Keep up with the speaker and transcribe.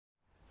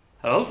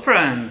Hello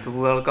friend,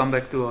 welcome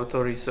back to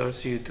Auto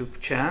Resource YouTube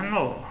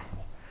channel.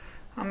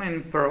 I'm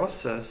in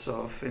process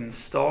of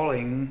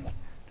installing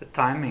the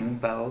timing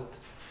belt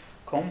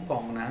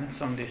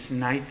components on this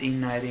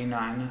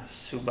 1999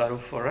 Subaru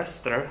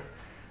Forester.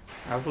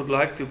 I would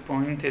like to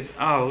point it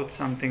out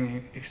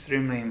something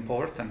extremely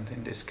important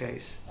in this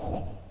case.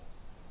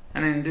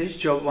 And in this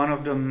job, one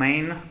of the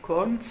main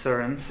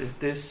concerns is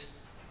this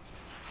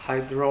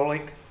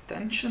hydraulic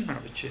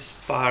tensioner, which is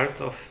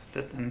part of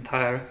that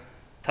entire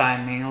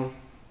timing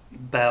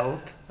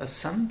belt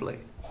assembly.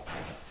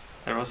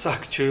 There was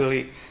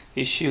actually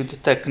issued a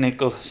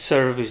technical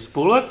service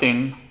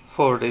bulletin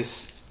for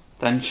this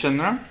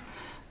tensioner,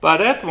 but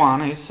that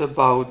one is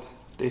about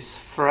this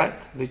thread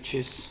which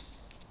is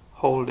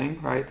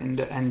holding right in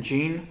the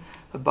engine,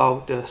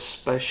 about the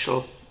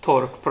special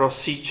torque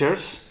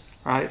procedures,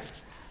 right,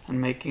 and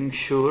making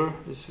sure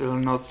this will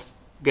not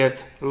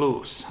get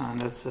loose. And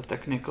that's the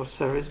technical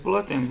service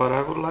bulletin, but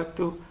I would like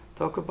to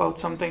talk about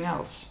something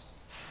else.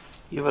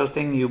 You will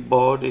think you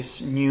bought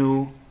this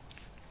new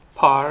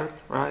part,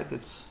 right?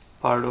 It's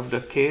part of the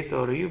kit,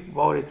 or you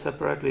bought it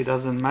separately,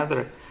 doesn't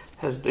matter. It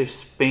has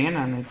this pin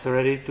and it's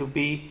ready to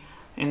be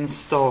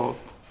installed.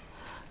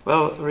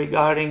 Well,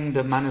 regarding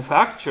the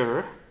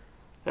manufacturer,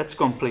 that's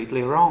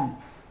completely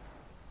wrong.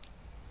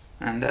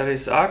 And that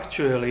is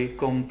actually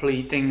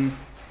completing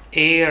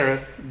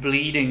air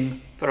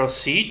bleeding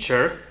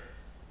procedure,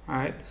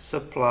 right?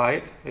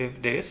 Supplied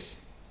with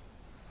this.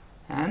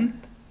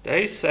 And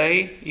they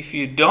say if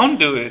you don't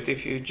do it,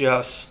 if you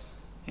just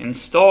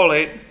install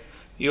it,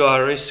 you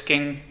are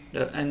risking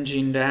the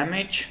engine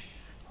damage.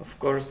 Of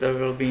course, there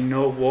will be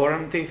no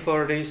warranty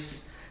for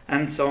this,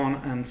 and so on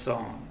and so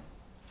on.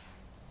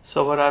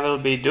 So what I will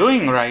be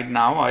doing right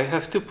now, I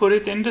have to put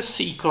it in the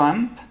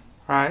C-clamp,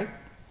 right?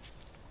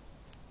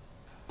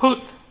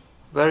 Put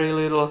very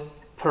little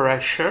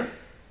pressure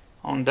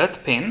on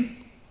that pin.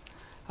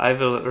 I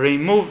will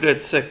remove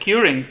that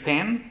securing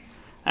pin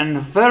and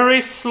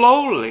very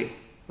slowly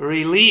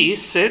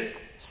release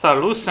it,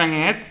 start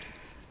loosening it,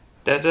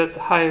 that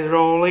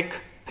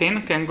hydraulic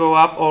pin can go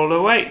up all the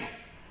way.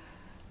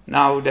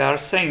 Now they are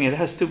saying it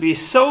has to be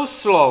so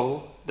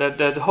slow that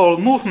that whole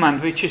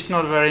movement, which is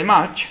not very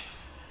much,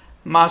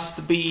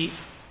 must be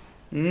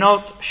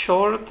not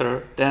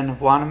shorter than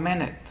 1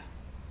 minute.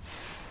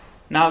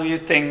 Now you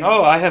think,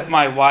 oh, I have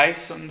my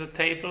vise on the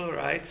table,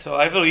 right? So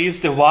I will use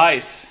the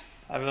vise.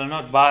 I will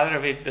not bother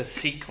with the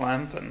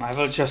C-clamp, and I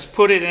will just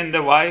put it in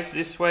the vise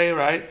this way,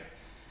 right?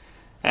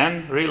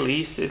 And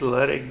release it,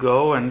 let it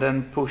go, and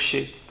then push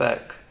it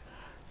back.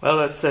 Well,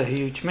 that's a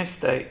huge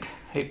mistake,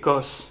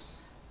 because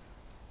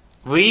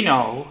we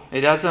know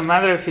it doesn't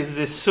matter if it's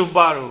this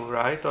Subaru,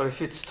 right, or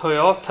if it's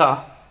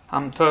Toyota.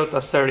 I'm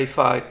Toyota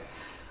certified.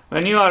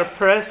 When you are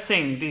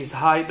pressing these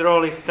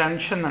hydraulic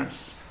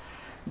tensioners,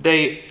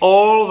 they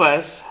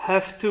always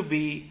have to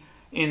be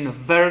in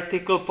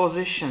vertical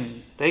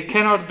position. They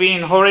cannot be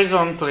in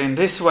horizontal in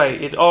this way.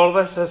 It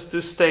always has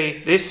to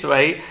stay this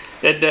way,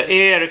 that the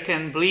air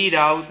can bleed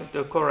out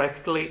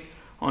correctly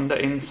on the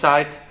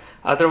inside.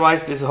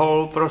 Otherwise, this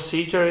whole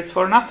procedure is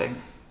for nothing.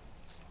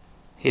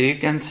 Here you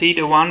can see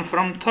the one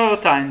from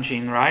Toyota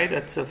engine, right?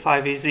 That's a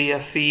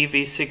 5EZ FE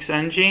V6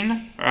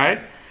 engine,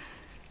 right?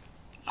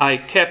 I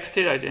kept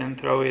it, I didn't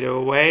throw it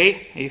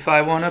away. If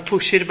I want to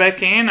push it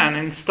back in and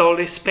install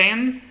this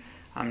pin,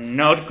 I'm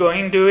not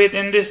going to do it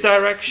in this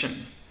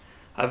direction.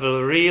 I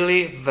will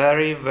really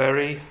very,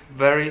 very,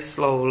 very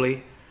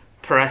slowly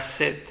press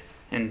it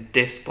in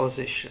this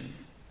position.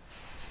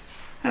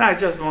 And I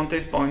just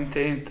wanted to point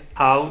it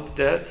out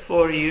that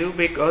for you,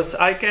 because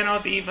I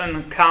cannot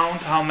even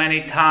count how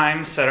many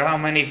times or how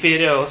many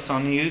videos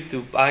on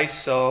YouTube I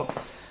saw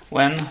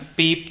when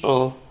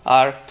people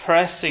are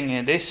pressing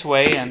it this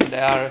way and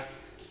they are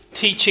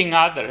teaching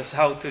others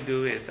how to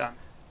do it.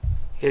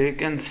 Here you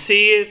can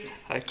see it,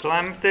 I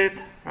clamped it,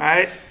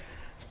 right?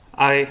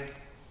 I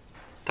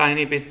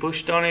tiny bit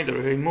pushed on it,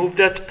 removed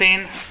that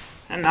pin,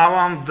 and now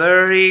I'm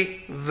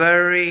very,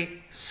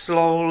 very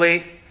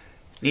slowly,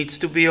 needs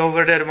to be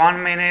over that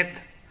 1 minute,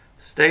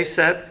 stay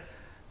set,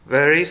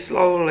 very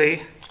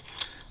slowly,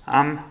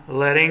 I'm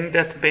letting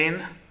that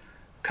pin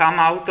come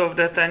out of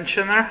the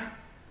tensioner,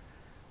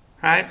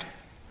 right?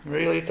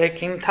 Really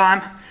taking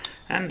time,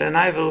 and then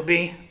I will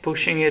be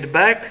pushing it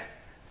back,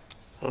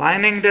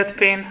 aligning that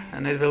pin,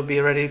 and it will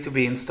be ready to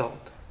be installed.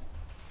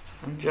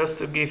 And just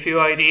to give you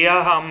an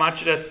idea how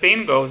much that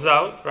pin goes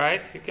out,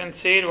 right? You can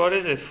see it, what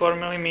is it, 4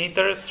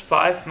 millimeters,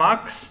 5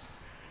 max,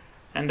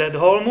 and that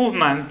whole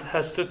movement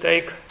has to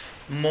take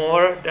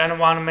more than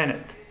 1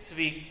 minute.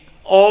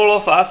 All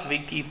of us, we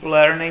keep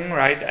learning,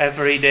 right,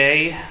 every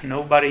day.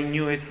 Nobody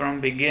knew it from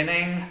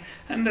beginning,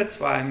 and that's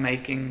why I'm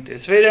making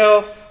this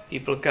video.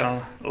 People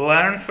can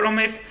learn from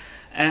it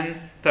and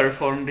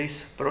perform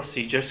these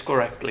procedures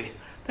correctly.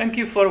 Thank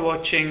you for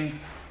watching.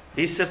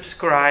 Please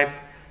subscribe,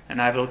 and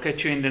I will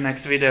catch you in the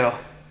next video.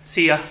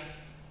 See ya!